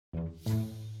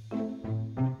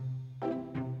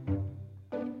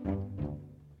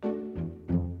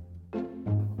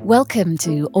Welcome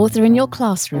to Author in Your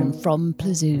Classroom from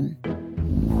Plazoom.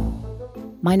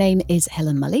 My name is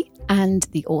Helen Mully, and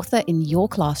the author in your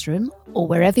classroom, or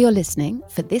wherever you're listening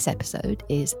for this episode,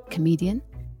 is comedian,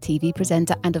 TV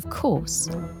presenter, and of course,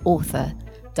 author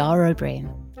Dara Ó Briain.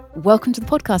 Welcome to the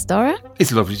podcast, Dara.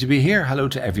 It's lovely to be here. Hello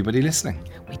to everybody listening.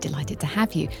 We're delighted to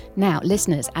have you. Now,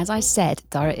 listeners, as I said,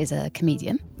 Dara is a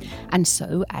comedian. And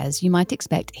so, as you might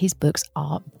expect, his books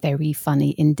are very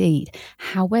funny indeed.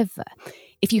 However,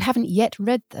 if you haven't yet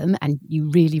read them, and you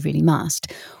really, really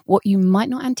must, what you might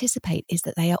not anticipate is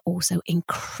that they are also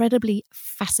incredibly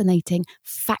fascinating,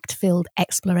 fact-filled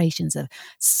explorations of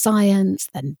science,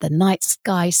 the night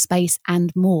sky, space,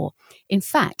 and more. In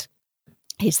fact,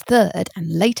 his third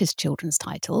and latest children's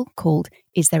title, called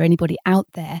Is There Anybody Out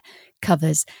There?,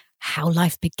 covers how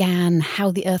life began, how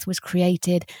the Earth was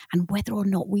created, and whether or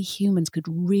not we humans could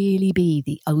really be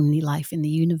the only life in the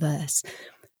universe.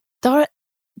 Dara,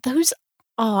 those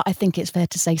are, I think it's fair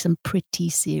to say, some pretty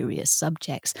serious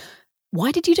subjects.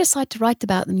 Why did you decide to write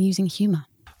about them using humour?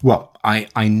 Well,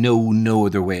 I know no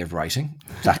other way of writing.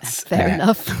 That's fair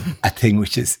enough. A thing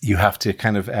which is you have to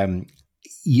kind of,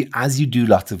 as you do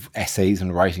lots of essays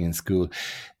and writing in school,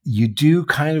 you do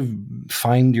kind of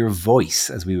find your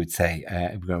voice, as we would say.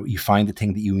 You find the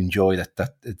thing that you enjoy,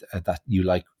 that you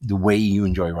like, the way you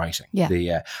enjoy writing.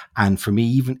 Yeah. And for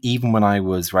me, even when I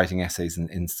was writing essays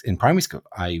in primary school,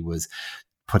 I was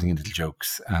putting in little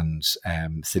jokes and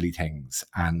silly things.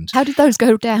 And how did those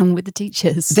go down with the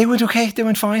teachers? They went okay. They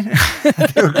went fine.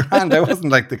 They were grand. I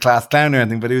wasn't like the class clown or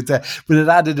anything, but it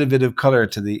added a bit of colour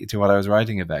to what I was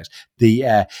writing about.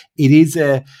 It is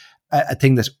a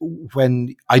thing that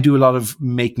when I do a lot of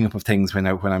making up of things when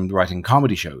I'm writing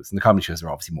comedy shows, and the comedy shows are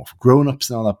obviously more for grown-ups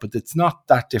and all that, but it's not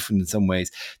that different in some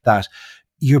ways, that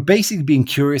you're basically being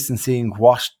curious and seeing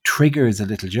what triggers a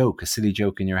little joke, a silly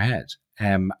joke in your head.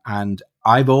 And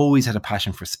I've always had a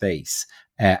passion for space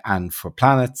and for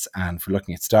planets and for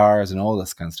looking at stars and all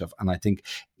this kind of stuff. And I think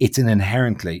it's an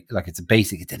inherently, like, it's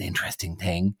an interesting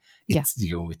thing. It's,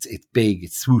 it's big,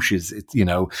 it swooshes,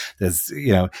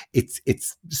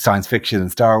 it's science fiction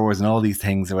and Star Wars and all these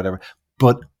things or whatever.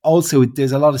 But also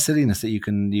there's a lot of silliness that you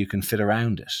can fit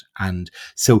around it. And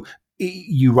so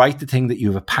you write the thing that you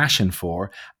have a passion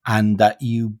for, and that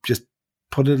you just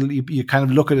you kind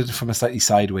of look at it from a slightly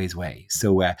sideways way.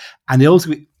 So, and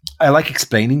also, I like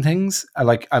explaining things. I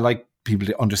like people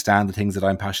to understand the things that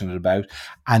I'm passionate about,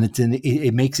 and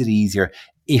it makes it easier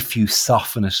if you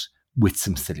soften it with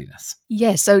some silliness.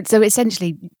 Yeah. So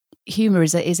essentially, humour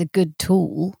is a good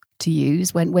tool to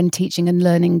use when teaching and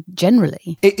learning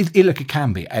generally. It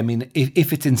can be. I mean,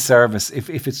 if it's in service, if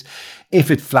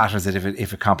it flatters it,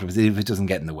 if it compliments it, if it doesn't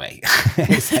get in the way,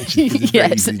 essentially, it's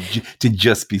very easy to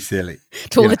just be silly.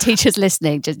 To all the teachers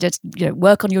listening, just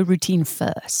work on your routine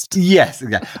first. Yes,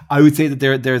 yeah. I would say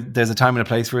that there's a time and a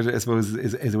place for it, I suppose,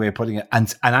 is a way of putting it.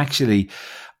 And actually,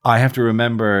 I have to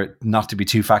remember not to be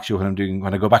too factual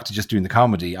when I go back to just doing the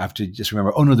comedy. I have to just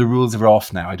remember, oh no, the rules are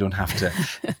off now. I don't have to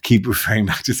keep referring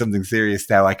back to something serious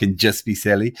now. I can just be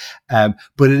silly.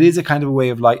 But it is a kind of a way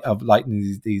of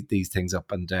lightening these things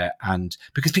up, and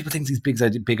because people think these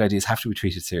big ideas have to be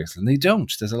treated seriously, and they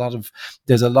don't. There's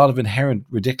a lot of inherent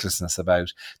ridiculousness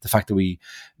about the fact that we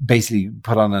basically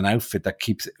put on an outfit that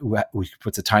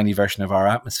puts a tiny version of our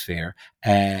atmosphere,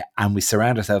 and we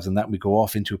surround ourselves in that, and we go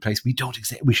off into a place we don't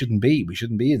exist. We shouldn't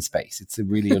be in space. It's a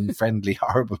really unfriendly,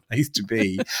 horrible place to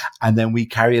be. And then we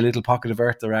carry a little pocket of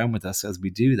Earth around with us as we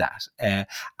do that.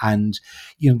 And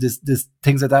there's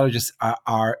things like that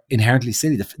are inherently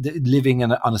silly. Living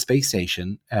on a space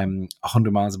station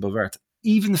 100 miles above Earth,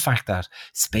 even the fact that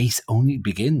space only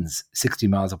begins 60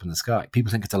 miles up in the sky,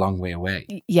 people think it's a long way away.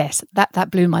 Yes, that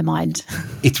blew my mind.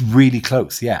 It's really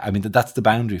close, yeah. I mean, that's the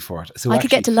boundary for it. So I could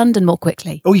get to London more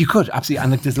quickly. Oh, you could, absolutely.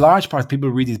 And there's large parts, people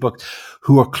who read these books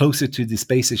who are closer to the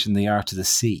space station than they are to the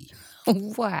sea.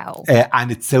 Wow.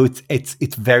 And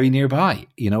it's very nearby,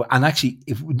 and actually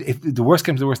if the worst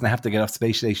comes to the worst and they have to get off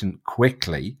space station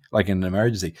quickly, like in an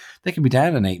emergency, they can be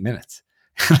down in 8 minutes.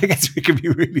 It can be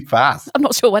really fast. I'm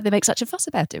not sure why they make such a fuss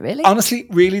about it, really. Honestly,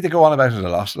 really, they go on about it a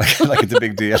lot. Like it's a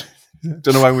big deal.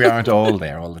 Don't know why we aren't all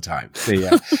there all the time.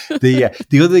 The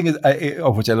other thing is,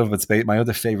 which I love about space, my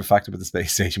other favorite fact about the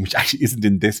space station, which actually isn't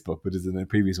in this book, but is in the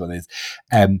previous one, is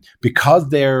because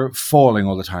they're falling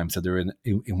all the time. So they're in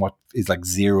what is like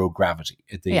zero gravity.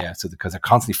 So because they're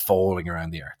constantly falling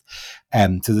around the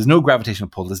Earth. So there's no gravitational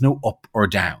pull. There's no up or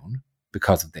down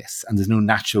because of this. And there's no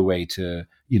natural way to,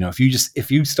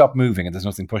 if you stop moving and there's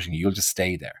nothing pushing you, you'll just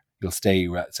stay there. you'll stay.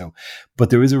 So, but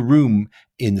there is a room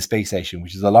in the space station,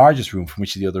 which is the largest room from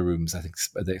which the other rooms, I think,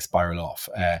 they spiral off,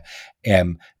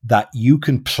 that you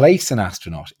can place an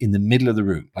astronaut in the middle of the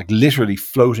room, like literally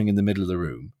floating in the middle of the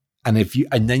room. And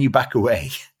then you back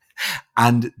away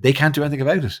and they can't do anything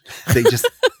about it.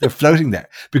 They're floating there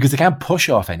because they can't push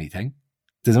off anything.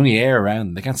 There's only air around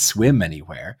them. They can't swim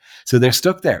anywhere. So they're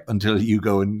stuck there until you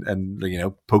go and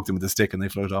poke them with a stick and they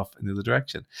float off in the other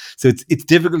direction. So it's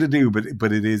difficult to do,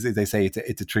 but it is, as they say,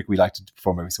 it's a trick we like to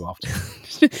perform every so often.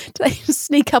 Do they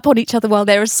sneak up on each other while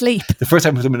they're asleep? The first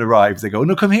time someone arrives, they go,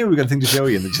 "No, come here, we've got a thing to show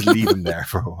you." And they just leave them there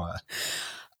for a while.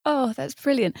 Oh, that's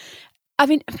brilliant. I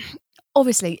mean,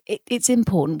 obviously, it's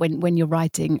important when you're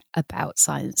writing about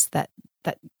science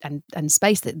and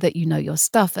space that you know your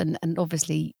stuff, and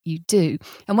obviously you do.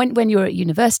 And when you were at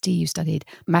university, you studied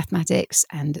mathematics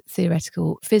and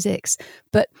theoretical physics.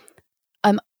 But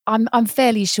I'm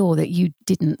fairly sure that you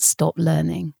didn't stop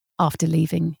learning after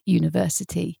leaving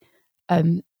university. I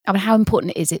mean, how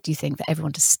important is it, do you think, for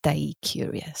everyone to stay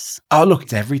curious? Oh, look,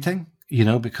 it's everything,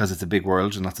 because it's a big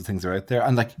world and lots of things are out there.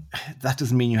 And like, that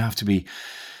doesn't mean you have to be,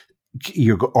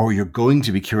 you're going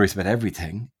to be curious about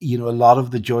everything. A lot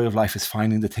of the joy of life is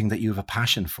finding the thing that you have a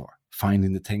passion for,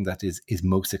 finding the thing that is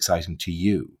most exciting to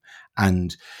you.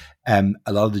 And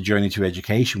a lot of the journey to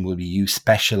education will be you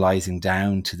specializing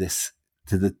down to this.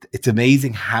 It's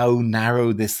amazing how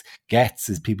narrow this gets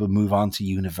as people move on to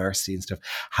university and stuff,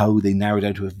 how they narrow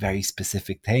down to a very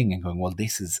specific thing and going, well,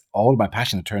 this is all my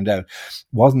passion. It turned out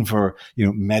wasn't for,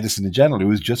 medicine in general. It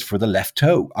was just for the left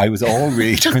toe. I was all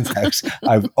really, turns out,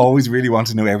 I've always really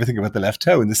wanted to know everything about the left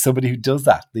toe. And there's somebody who does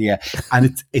that.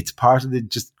 And it's part of the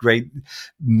just great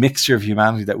mixture of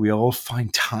humanity that we all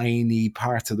find tiny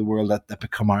parts of the world that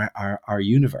become our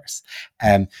universe.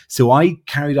 So I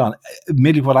carried on.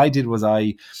 Admittedly, what I did was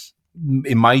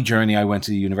in my journey, I went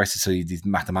to the university to study these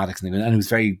mathematics and it was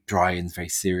very dry and very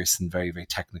serious and very, very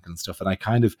technical and stuff. And I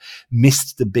kind of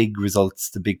missed the big results,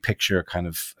 the big picture kind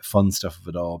of fun stuff of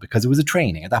it all, because it was a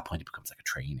training. At that point, it becomes like a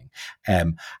training.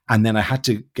 And then I had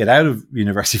to get out of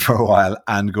university for a while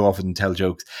and go off and tell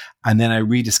jokes. And then I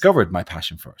rediscovered my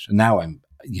passion for it. And now I'm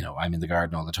in the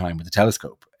garden all the time with a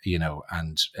telescope,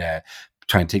 and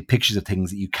trying to take pictures of things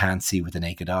that you can't see with the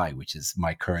naked eye, which is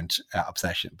my current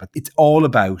obsession. But it's all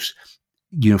about,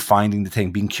 finding the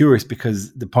thing, being curious,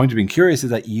 because the point of being curious is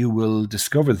that you will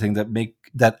discover the thing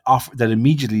that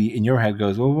immediately in your head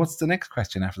goes, well, what's the next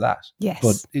question after that? Yes.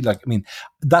 But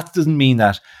that doesn't mean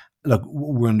that, look,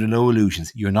 we're under no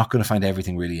illusions. You're not going to find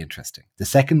everything really interesting. The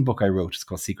second book I wrote is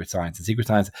called Secret Science, and Secret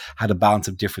Science had a balance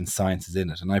of different sciences in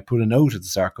it. And I put a note at the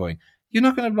start going, you're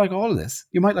not going to like all of this.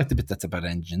 You might like the bit that's about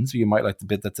engines, or you might like the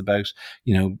bit that's about,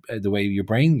 the way your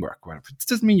brain works. It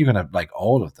doesn't mean you're going to like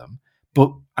all of them.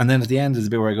 And then at the end is a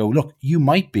bit where I go, look, you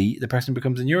might be the person who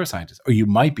becomes a neuroscientist, or you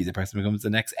might be the person who becomes the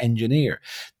next engineer.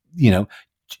 You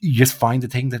just find the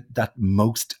thing that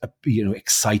most,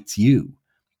 excites you.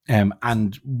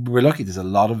 And we're lucky. There's a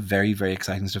lot of very, very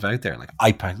exciting stuff out there. Like,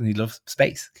 I personally love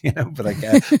space,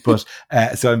 but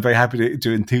so I'm very happy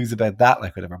to enthuse about that,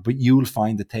 like whatever. But you will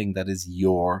find the thing that is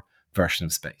your version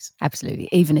of space. Absolutely.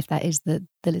 Even if that is the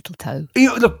little toe.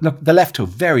 Look, the left toe,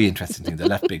 very interesting thing, the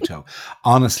left big toe.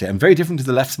 Honestly, I'm very different to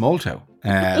the left small toe.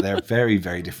 They're very,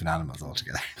 very different animals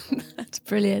altogether. That's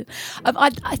brilliant.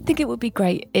 I think it would be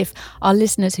great if our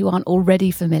listeners who aren't already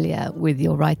familiar with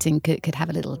your writing could have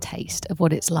a little taste of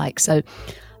what it's like. So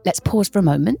let's pause for a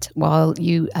moment while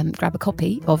you grab a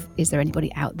copy of Is There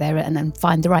Anybody Out There and then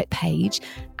find the right page.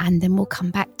 And then we'll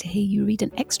come back to hear you read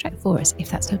an extract for us, if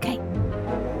that's okay.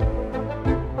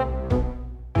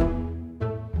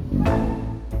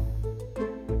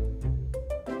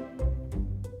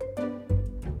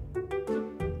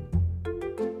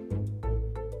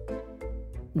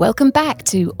 Welcome back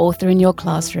to Author in Your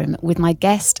Classroom with my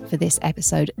guest for this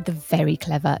episode, the very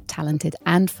clever, talented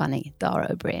and funny Dara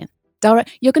Ó Briain. Dara,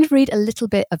 you're going to read a little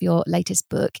bit of your latest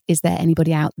book, Is There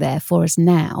Anybody Out There, for us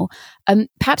now.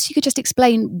 Perhaps you could just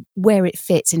explain where it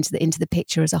fits into the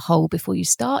picture as a whole before you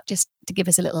start, just to give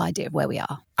us a little idea of where we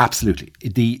are. Absolutely.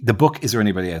 The book, Is There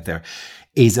Anybody Out There,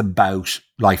 is about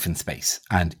life in space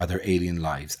and are there alien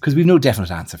lives? Because we've no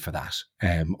definite answer for that,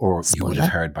 or Spoiler. You would have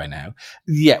heard by now.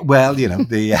 Yeah, well,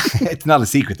 it's not a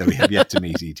secret that we have yet to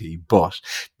meet ET, but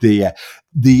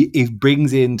it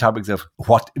brings in topics of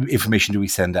what information do we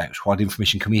send out? What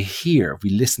information can we hear if we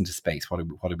listen to space? What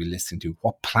are we listening to?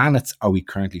 What planets are we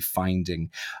currently finding?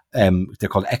 They're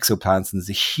called exoplanets, and there's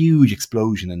a huge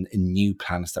explosion in new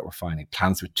planets that we're finding.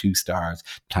 Planets with 2 stars,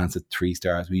 planets with 3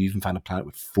 stars. We even found a planet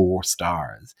with 4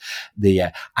 stars.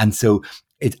 And so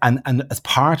and as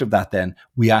part of that, then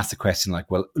we ask the question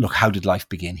like, well, look, how did life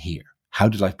begin here? How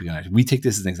did life begin? We take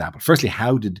this as an example. Firstly,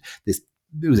 how did this,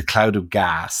 it was a cloud of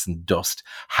gas and dust.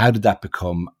 How did that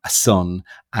become a sun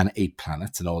and 8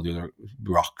 planets and all the other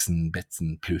rocks and bits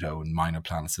and Pluto and minor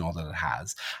planets and all that it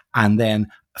has? And then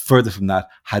further from that,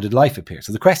 how did life appear?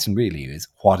 So the question really is,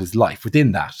 what is life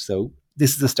within that? So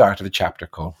this is the start of a chapter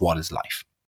called What is Life?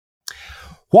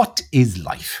 What is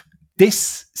life?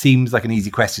 This seems like an easy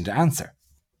question to answer.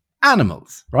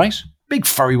 Animals, right? Big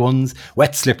furry ones,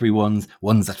 wet slippery ones,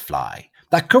 ones that fly.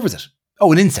 That covers it.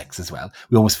 Oh, and insects as well.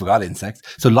 We almost forgot insects.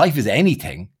 So life is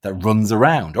anything that runs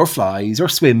around or flies or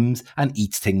swims and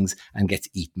eats things and gets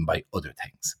eaten by other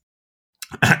things.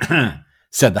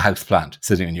 Said the houseplant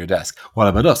sitting on your desk. What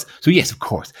about us? So yes, of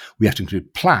course, we have to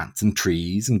include plants and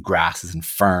trees and grasses and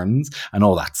ferns and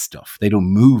all that stuff. They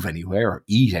don't move anywhere or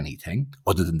eat anything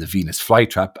other than the Venus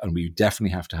flytrap, and we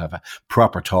definitely have to have a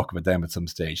proper talk about them at some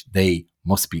stage. They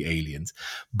must be aliens.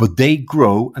 But they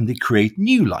grow and they create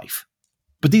new life.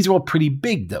 But these are all pretty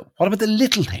big though. What about the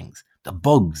little things? The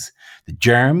bugs, the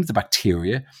germs, the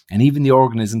bacteria, and even the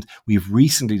organisms we've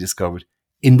recently discovered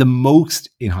in the most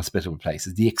inhospitable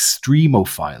places, the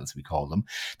extremophiles, we call them,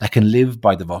 that can live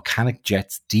by the volcanic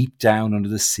jets deep down under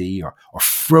the sea or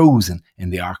frozen in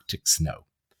the Arctic snow.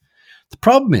 The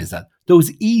problem is that though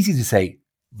it's easy to say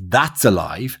that's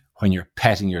alive when you're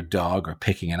petting your dog or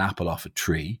picking an apple off a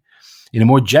tree, in a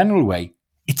more general way,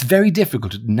 it's very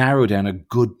difficult to narrow down a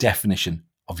good definition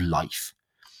of life.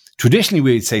 Traditionally,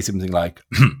 we would say something like,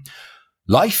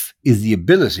 life is the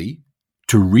ability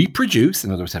to reproduce,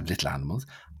 in other words, have little animals,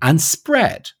 and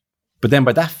spread. But then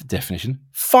by that definition,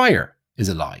 fire is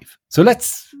alive. So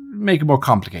let's make it more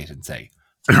complicated and say,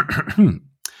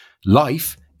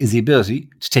 life is the ability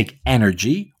to take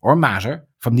energy or matter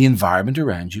from the environment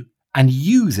around you and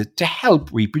use it to help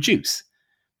reproduce.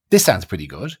 This sounds pretty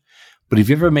good, but if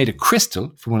you ever made a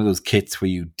crystal from one of those kits where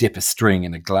you dip a string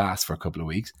in a glass for a couple of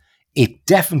weeks, it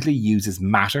definitely uses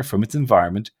matter from its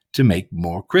environment to make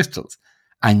more crystals.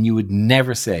 And you would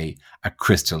never say a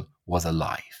crystal was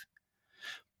alive.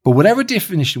 But whatever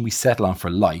definition we settle on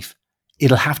for life,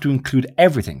 it'll have to include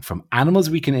everything from animals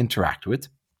we can interact with,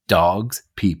 dogs,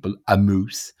 people, a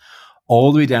moose,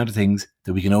 all the way down to things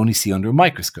that we can only see under a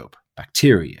microscope,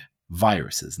 bacteria,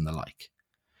 viruses, and the like.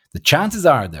 The chances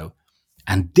are, though,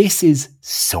 and this is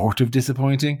sort of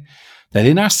disappointing, that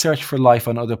in our search for life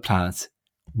on other planets,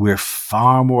 we're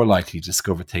far more likely to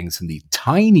discover things from the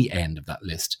tiny end of that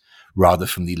list rather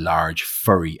from the large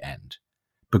furry end,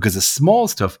 because the small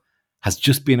stuff has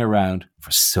just been around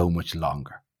for so much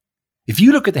longer. If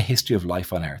you look at the history of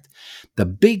life on Earth, the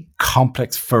big,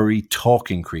 complex, furry,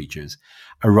 talking creatures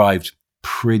arrived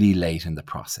pretty late in the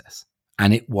process,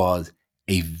 and it was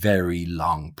a very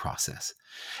long process.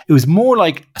 It was more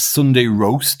like a Sunday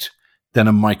roast than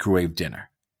a microwave dinner.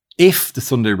 If the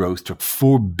Sunday roast took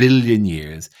 4 billion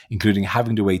years, including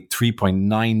having to wait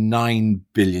 3.99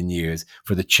 billion years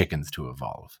for the chickens to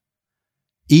evolve.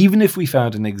 Even if we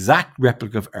found an exact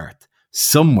replica of Earth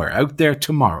somewhere out there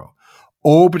tomorrow,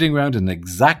 orbiting around an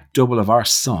exact double of our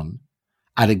sun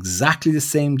at exactly the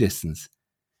same distance,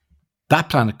 that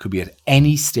planet could be at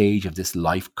any stage of this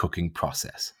life cooking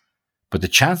process. But the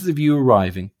chances of you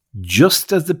arriving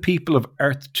just as the people of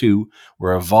Earth 2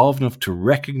 were evolved enough to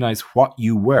recognize what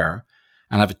you were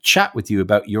and have a chat with you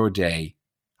about your day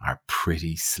are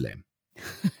pretty slim.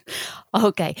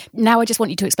 Okay, now I just want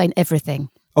you to explain everything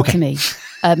to me.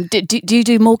 Do you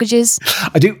do mortgages?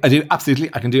 I do, absolutely.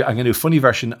 I can do a funny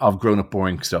version of grown-up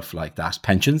boring stuff like that.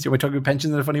 Pensions, you want to talk about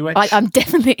pensions in a funny way? I'm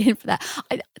definitely in for that.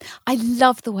 I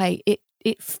love the way it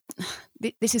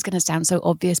this is going to sound so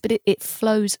obvious, but it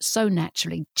flows so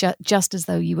naturally, just as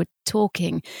though you were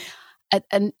talking.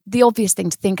 And the obvious thing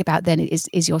to think about then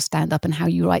is your stand-up and how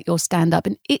you write your stand-up.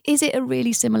 And is it a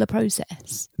really similar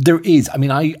process? There is. I mean,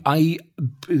 I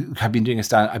have been doing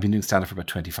I've been doing stand-up for about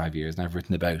 25 years, and I've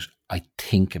written about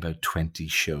 20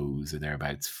 shows or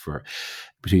thereabouts for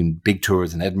between big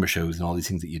tours and Edinburgh shows and all these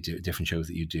things that you do, different shows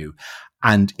that you do.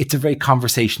 And it's a very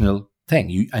conversational thing.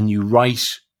 You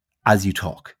write as you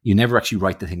talk. You never actually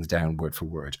write the things down word for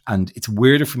word. And it's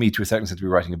weirder for me to a certain extent to be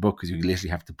writing a book because you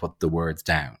literally have to put the words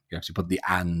down. You actually put the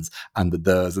ands and the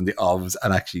does and the ofs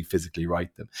and actually physically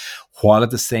write them, while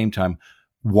at the same time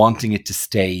wanting it to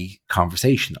stay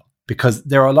conversational. Because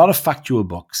there are a lot of factual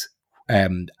books,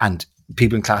 and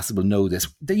people in classes will know this,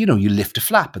 that, you lift a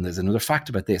flap and there's another fact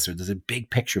about this, or there's a big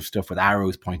picture of stuff with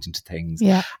arrows pointing to things.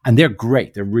 Yeah. And they're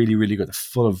great. They're really, really good. They're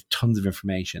full of tons of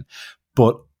information.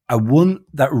 But a one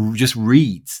that just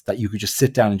reads, that you could just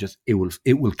sit down and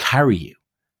it will carry you.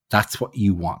 That's what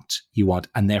you want.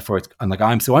 And therefore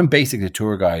I'm basically a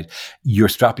tour guide. You're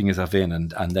strapping yourself in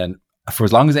and then for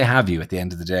as long as they have you at the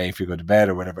end of the day, if you go to bed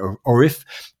or whatever, or if,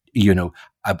 you know,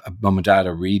 a mum and dad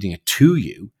are reading it to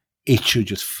you, it should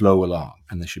just flow along,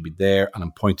 and they should be there, and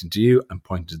I'm pointing to you, I'm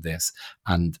pointing to this,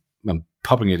 and I'm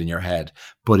popping it in your head,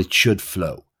 but it should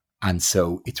flow. And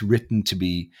so it's written to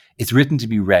be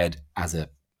read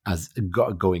as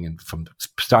going in from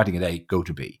starting at A, go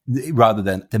to B, rather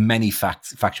than the many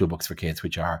factual books for kids,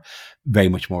 which are very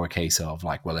much more a case of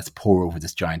like, well, let's pore over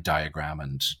this giant diagram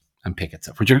and pick it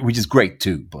up, which is great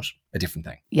too, but a different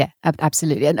thing. Yeah,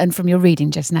 absolutely. And from your reading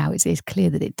just now, it's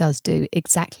clear that it does do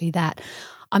exactly that.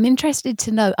 I'm interested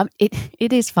to know, it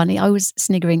is funny, I was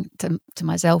sniggering to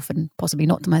myself and possibly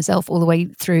not to myself all the way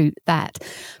through that.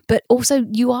 But also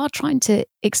you are trying to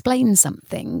explain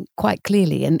something quite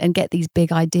clearly and get these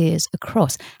big ideas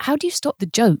across. How do you stop the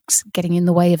jokes getting in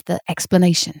the way of the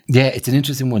explanation? Yeah, it's an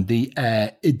interesting one.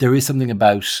 There is something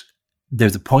about,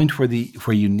 there's a point where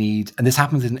you need, and this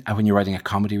happens when you're writing a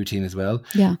comedy routine as well.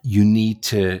 Yeah, you need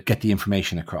to get the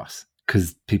information across,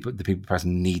 because the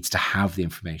person needs to have the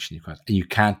information across, and you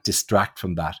can't distract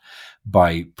from that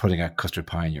by putting a custard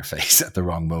pie in your face at the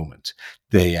wrong moment.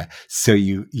 So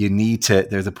you need to.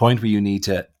 There's a point where you need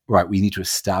to. Right, we need to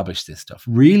establish this stuff.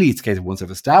 Really, it's a case of once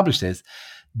I've established this,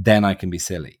 then I can be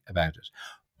silly about it.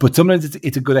 But sometimes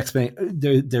it's a good explanation.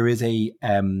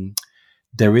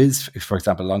 There is, for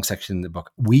example, a long section in the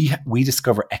book. We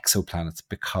discover exoplanets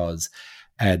because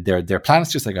they're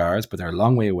planets just like ours, but they're a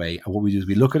long way away. And what we do is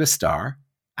we look at a star,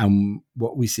 and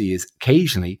what we see is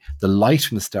occasionally the light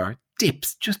from the star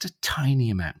dips just a tiny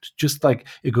amount, just like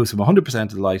it goes from 100% of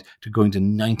the light to going to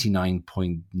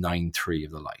 99.93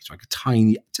 of the light, like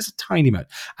just a tiny amount.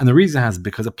 And the reason it has is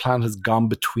because a planet has gone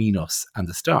between us and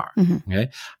the star. Mm-hmm.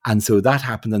 Okay, and so that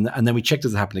happened, and then we check,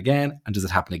 does it happen again, and does it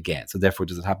happen again? So therefore,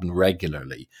 does it happen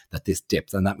regularly that this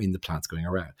dips, and that means the planet's going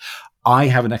around. I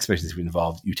have an explanation that's been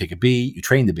involved. You take a bee, you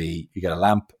train the bee, you get a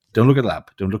lamp. Don't look at the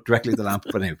lamp. Don't look directly at the lamp.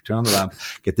 But anyway, turn on the lamp,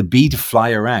 get the bee to fly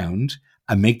around,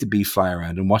 and make the bee fly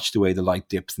around, and watch the way the light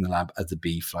dips in the lamp as the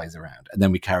bee flies around. And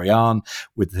then we carry on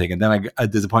with the thing. And then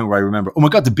there's a point where I remember, oh my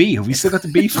God, the bee, have we still got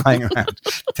the bee flying around?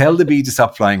 Tell the bee to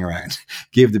stop flying around.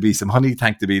 Give the bee some honey,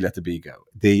 thank the bee, let the bee go.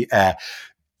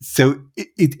 So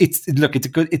it's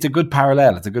a good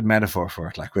parallel. It's a good metaphor for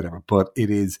it, like whatever, but it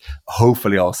is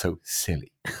hopefully also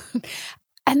silly.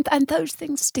 And those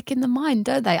things stick in the mind,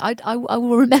 don't they? I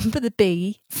will remember the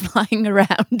bee flying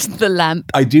around the lamp.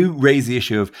 I do raise the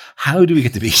issue of, how do we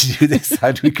get the bee to do this?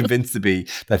 How do we convince the bee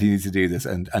that he needs to do this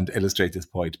and illustrate this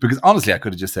point? Because honestly, I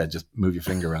could have just said, just move your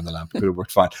finger around the lamp. It could have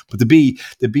worked fine. But the bee,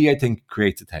 I think,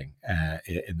 creates a thing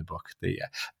in the book.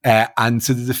 And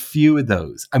so there's a few of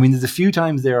those. I mean, there's a few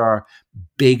times there are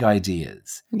big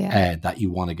ideas that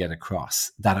you want to get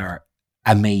across that are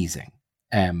amazing.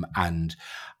 And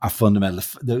are fundamental.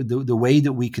 The way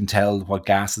that we can tell what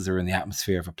gases are in the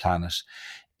atmosphere of a planet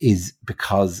is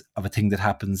because of a thing that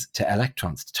happens to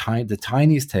electrons. The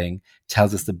tiniest thing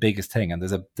tells us the biggest thing. And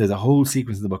there's a whole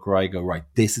sequence in the book where I go, right,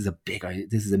 this is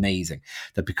amazing.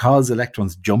 That because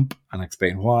electrons jump, and I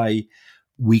explain why,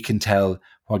 we can tell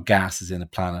what gas is in a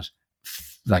planet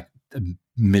like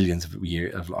millions of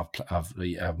years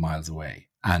of miles away.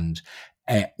 And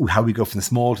how we go from the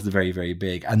small to the very, very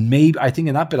big. And maybe, I think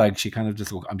in that bit, I actually kind of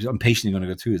just look, I'm patiently going to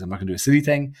go through this. I'm not going to do a silly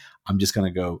thing. I'm just going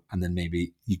to go, and then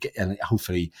maybe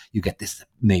hopefully you get this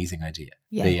amazing idea.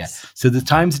 Yes. So there's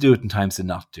times to do it and times to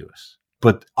not do it.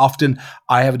 But often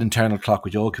I have an internal clock,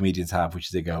 which all comedians have,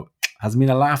 which they go, hasn't been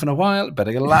a laugh in a while,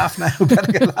 better get a laugh now,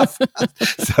 better get a laugh.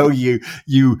 So you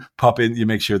pop in, you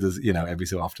make sure there's, every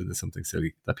so often there's something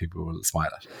silly that people will smile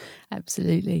at.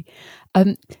 Absolutely.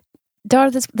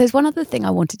 Dara, there's one other thing I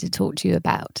wanted to talk to you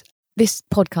about. This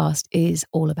podcast is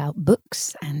all about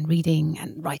books and reading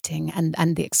and writing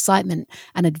and the excitement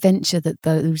and adventure that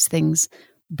those things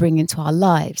bring into our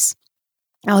lives.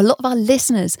 Now, a lot of our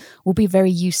listeners will be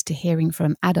very used to hearing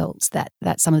from adults that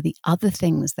some of the other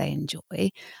things they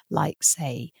enjoy, like,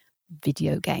 say,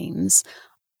 video games,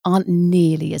 aren't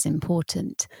nearly as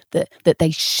important, that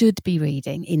they should be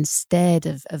reading instead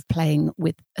of playing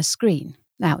with a screen.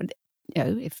 Now,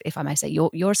 if I may say,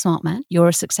 you're a smart man, you're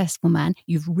a successful man,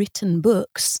 you've written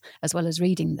books as well as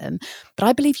reading them, but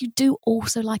I believe you do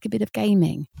also like a bit of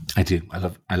gaming. I do.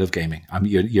 I love gaming.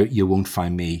 You won't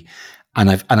find me, and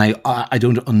I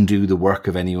don't undo the work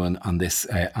of anyone on this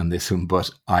one, but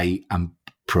I am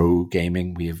pro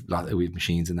gaming. We have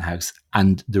machines in the house,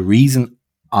 and the reason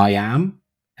I am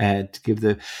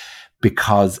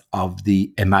because of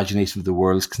the imagination of the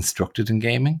worlds constructed in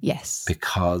gaming. Yes.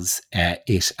 Because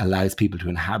it allows people to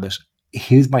inhabit.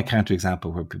 Here's my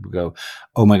counterexample where people go,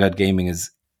 oh my God, gaming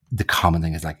is the common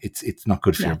thing is like it's not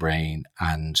good for your brain,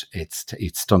 and it's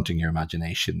stunting your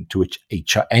imagination. To which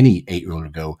any 8-year-old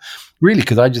would go, really?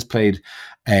 Because I just played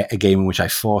a game in which I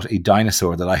fought a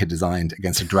dinosaur that I had designed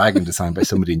against a dragon designed by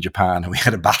somebody in Japan, and we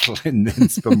had a battle in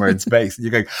somewhere in space. And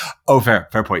you're going, oh, fair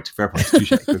point, touche,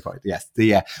 good point. Yes,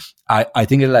 I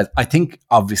think I think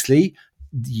obviously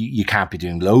you can't be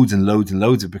doing loads and loads and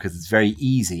loads of it because it's very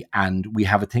easy. And we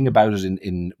have a thing about it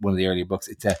in one of the earlier books.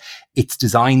 It's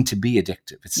designed to be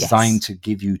addictive. It's designed to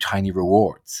give you tiny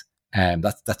rewards.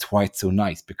 That's why it's so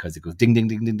nice, because it goes ding, ding,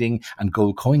 ding, ding, ding, and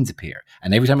gold coins appear.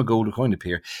 And every time a gold coin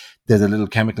appears, there's a little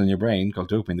chemical in your brain called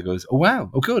dopamine that goes, oh,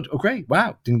 wow, oh, good, oh, great,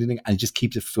 wow, ding, ding, ding. And it just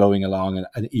keeps it flowing along,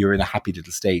 and you're in a happy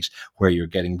little state where you're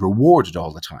getting rewarded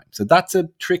all the time. So that's a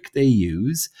trick they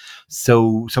use.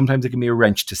 So sometimes it can be a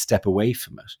wrench to step away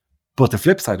from it. But the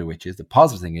flip side of which is, the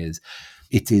positive thing is,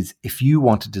 it is, if you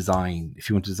want to design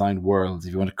worlds,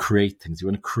 if you want to create things, you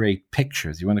want to create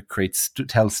pictures, you want to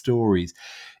tell stories,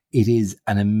 it is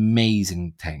an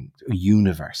amazing thing,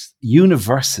 universes,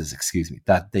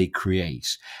 that they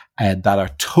create, that are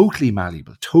totally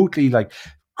malleable, totally like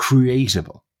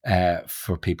creatable,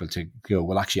 for people to go,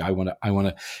 well, actually, I want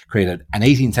to create an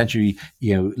 18th century,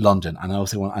 London, and I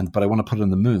also want, but I want to put it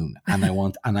on the moon,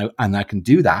 and I can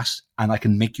do that, and I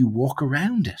can make you walk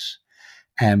around it.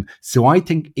 So I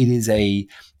think it is a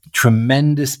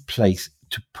tremendous place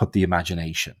to put the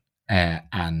imagination,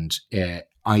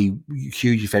 I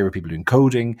hugely favor people doing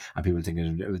coding and people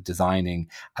thinking of designing,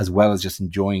 as well as just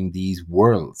enjoying these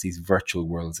worlds, these virtual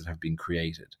worlds that have been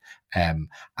created. And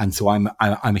so I'm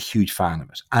a huge fan of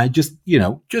it. And I just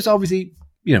obviously,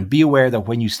 be aware that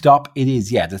when you stop,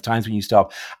 there's times when you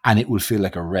stop and it will feel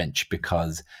like a wrench,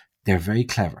 because they're very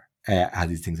clever how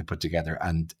these things are put together,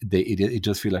 and it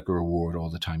does feel like a reward all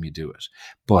the time you do it.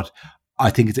 But I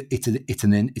think it's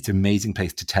an amazing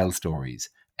place to tell stories.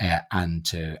 And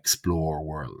to explore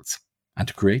worlds and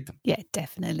to create them. Yeah,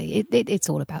 definitely. It's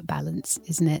all about balance,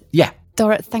 isn't it? Yeah.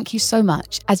 Dara, thank you so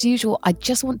much. As usual, I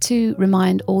just want to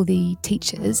remind all the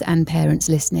teachers and parents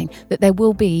listening that there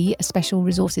will be a special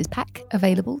resources pack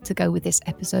available to go with this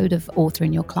episode of Author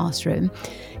in Your Classroom,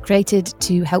 created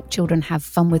to help children have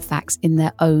fun with facts in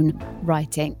their own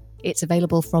writing. It's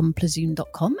available from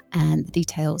Plazoon.com, and the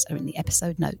details are in the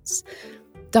episode notes.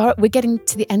 Dara, we're getting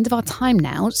to the end of our time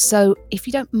now, so if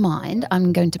you don't mind,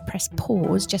 I'm going to press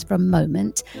pause just for a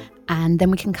moment, and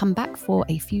then we can come back for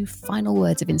a few final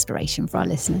words of inspiration for our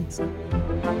listeners.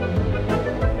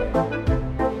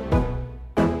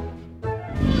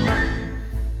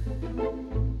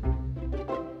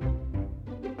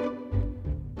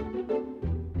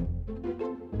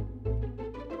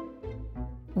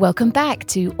 Welcome back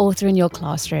to Author in Your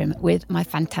Classroom with my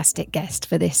fantastic guest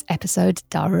for this episode,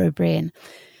 Dara Ó Briain.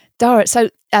 Dara,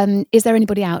 so is there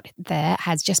anybody out there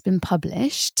has just been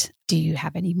published? Do you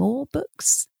have any more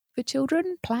books for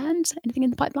children planned? Anything in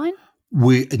the pipeline?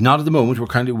 We not at the moment. We're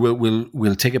kind of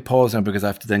we'll take a pause now, because I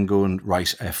have to then go and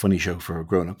write a funny show for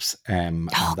grown-ups.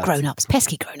 Grown-ups,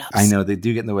 pesky grown-ups. I know, they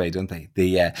do get in the way, don't they?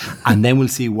 And then we'll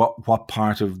see what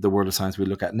part of the world of science we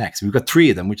look at next. We've got 3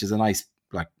 of them, which is a nice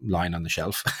line on the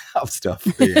shelf of stuff.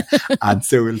 Yeah. And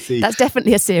so we'll see. That's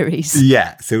definitely a series.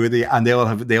 Yeah. So and they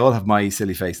all have my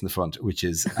silly face in the front, which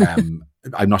is I'm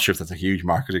not sure if that's a huge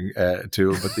marketing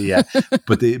tool, but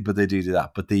but they do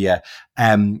that. But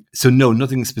so no,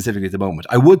 nothing specifically at the moment.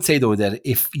 I would say though that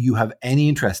if you have any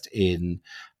interest in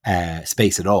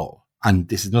space at all, and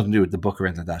this has nothing to do with the book or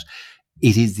anything like that,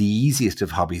 it is the easiest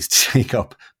of hobbies to take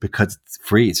up because it's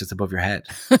free. It's just above your head,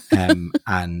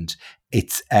 and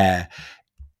it's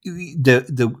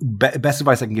the best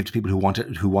advice I can give to people who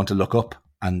want to look up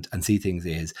and see things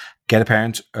is get a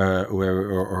parent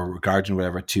or guardian or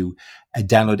whatever to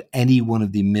download any one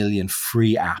of the million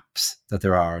free apps that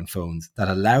there are on phones that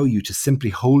allow you to simply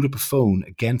hold up a phone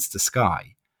against the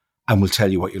sky and will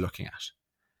tell you what you're looking at.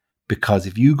 Because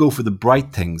if you go for the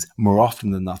bright things, more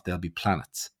often than not, they'll be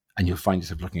planets. And you'll find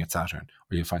yourself looking at Saturn,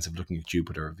 or you'll find yourself looking at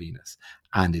Jupiter or Venus.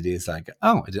 And it is like,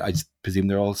 I just presume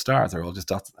they're all stars. They're all just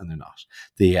dots, and they're not.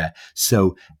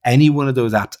 So any one of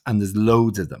those apps, and there's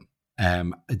loads of them,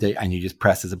 and you just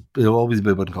press, there'll always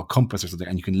be a button called compass or something,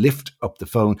 and you can lift up the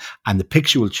phone, and the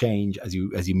picture will change as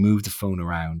you move the phone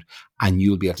around, and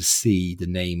you'll be able to see the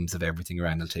names of everything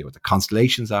around. It'll tell you what the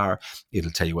constellations are.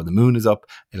 It'll tell you when the moon is up.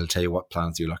 It'll tell you what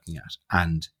planets you're looking at.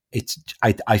 And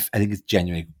I think it's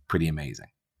genuinely pretty amazing.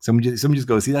 Somebody just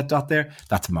goes, see that dot there?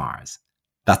 That's Mars.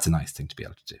 That's a nice thing to be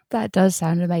able to do. That does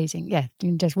sound amazing. Yeah, you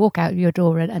can just walk out of your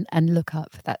door and look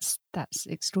up. That's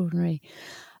extraordinary.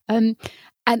 And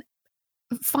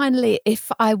finally,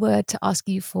 if I were to ask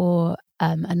you for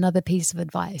another piece of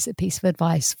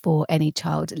advice for any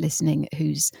child listening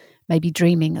who's maybe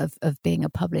dreaming of being a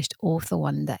published author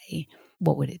one day,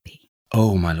 what would it be?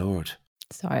 Oh, my Lord.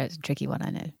 Sorry, it's a tricky one,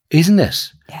 I know. Isn't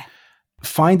it? Yeah.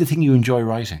 Find the thing you enjoy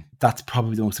writing. That's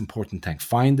probably the most important thing.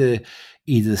 Find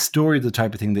either the story or the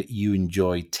type of thing that you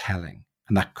enjoy telling.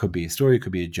 And that could be a story, it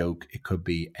could be a joke, it could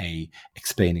be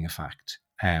explaining a fact.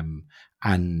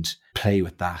 And play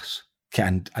with that.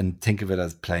 And think of it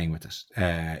as playing with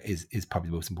it is probably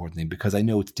the most important thing, because I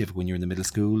know it's difficult when you're in the middle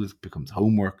school. It becomes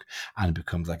homework and it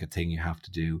becomes like a thing you have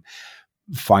to do.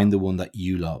 Find the one that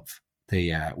you love.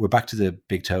 We're back to the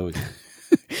big toe again.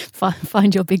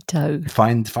 Find your big toe.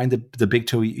 Find the big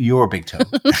toe, your big toe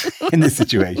in this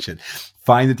situation.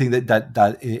 Find the thing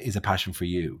that is a passion for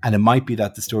you. And it might be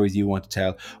that the stories you want to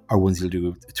tell are ones you'll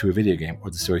do through a video game,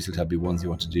 or the stories you'll tell be ones you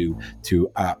want to do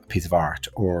through a piece of art,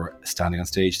 or standing on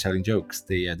stage telling jokes.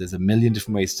 There's a million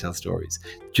different ways to tell stories.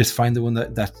 Just find the one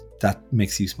that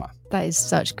makes you smile. That is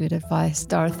such good advice,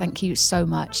 Dara. Thank you so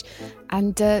much.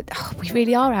 And we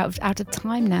really are out of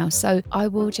time now. So I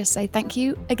will just say thank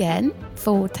you again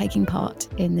for taking part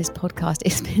in this podcast.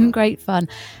 It's been great fun.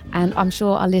 And I'm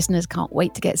sure our listeners can't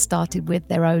wait to get started with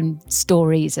their own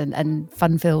stories and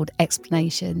fun-filled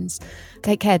explanations.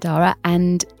 Take care, Dara.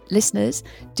 And listeners,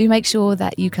 do make sure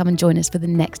that you come and join us for the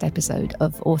next episode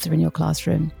of Author in Your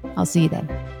Classroom. I'll see you then.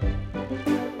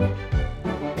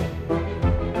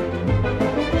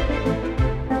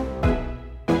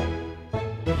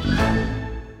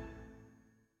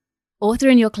 Author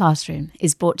in Your Classroom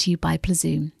is brought to you by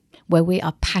Plazoom, where we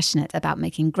are passionate about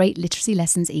making great literacy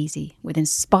lessons easy with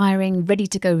inspiring,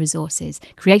 ready-to-go resources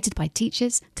created by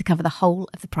teachers to cover the whole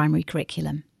of the primary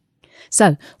curriculum.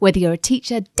 So, whether you're a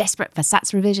teacher desperate for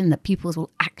SATs revision that pupils will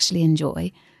actually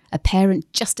enjoy, a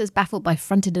parent just as baffled by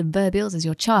fronted adverbials as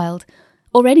your child,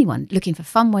 or anyone looking for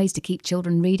fun ways to keep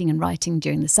children reading and writing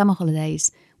during the summer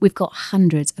holidays, we've got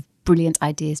hundreds of brilliant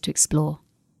ideas to explore.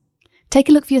 Take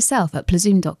a look for yourself at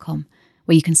plazoom.com,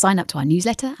 where you can sign up to our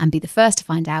newsletter and be the first to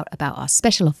find out about our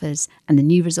special offers and the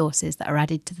new resources that are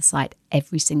added to the site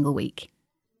every single week.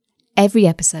 Every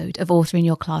episode of Author in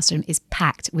Your Classroom is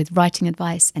packed with writing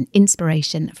advice and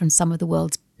inspiration from some of the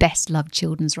world's best-loved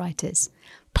children's writers.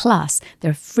 Plus,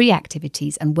 there are free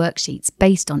activities and worksheets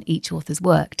based on each author's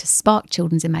work to spark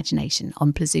children's imagination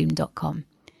on plazoom.com.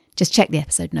 Just check the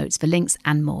episode notes for links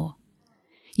and more.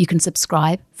 You can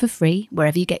subscribe for free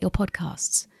wherever you get your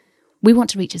podcasts. We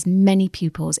want to reach as many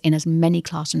pupils in as many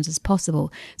classrooms as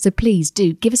possible, so please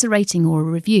do give us a rating or a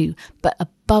review, but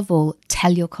above all,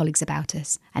 tell your colleagues about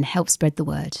us and help spread the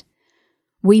word.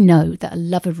 We know that a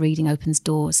love of reading opens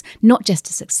doors, not just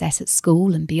to success at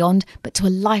school and beyond, but to a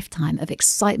lifetime of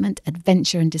excitement,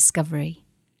 adventure and discovery.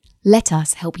 Let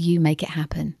us help you make it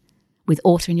happen with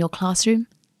Author in Your Classroom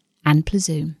and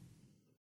Plazoom.